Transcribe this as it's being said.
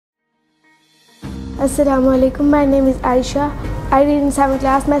Assalamu alaikum. My name is Aisha. I read in 7th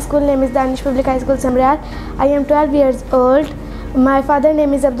class. My school name is Danish Public High School, Sambrial. I am 12 years old. My father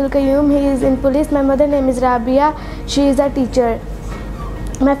name is Abdul Qayyum. He is in police. My mother name is Rabia. She is a teacher.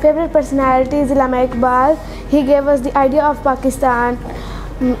 My favorite personality is Allama Iqbal. He gave us the idea of Pakistan.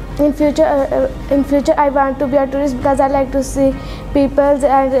 In future, I want to be a tourist because I like to see peoples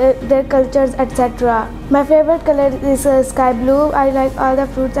and their cultures, etc. My favorite color is sky blue. I like all the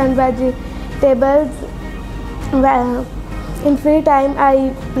fruits and vegetables. In free time,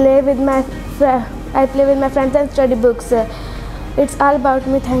 I play with my friends and study books. It's all about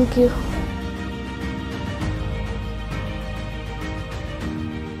me. Thank you.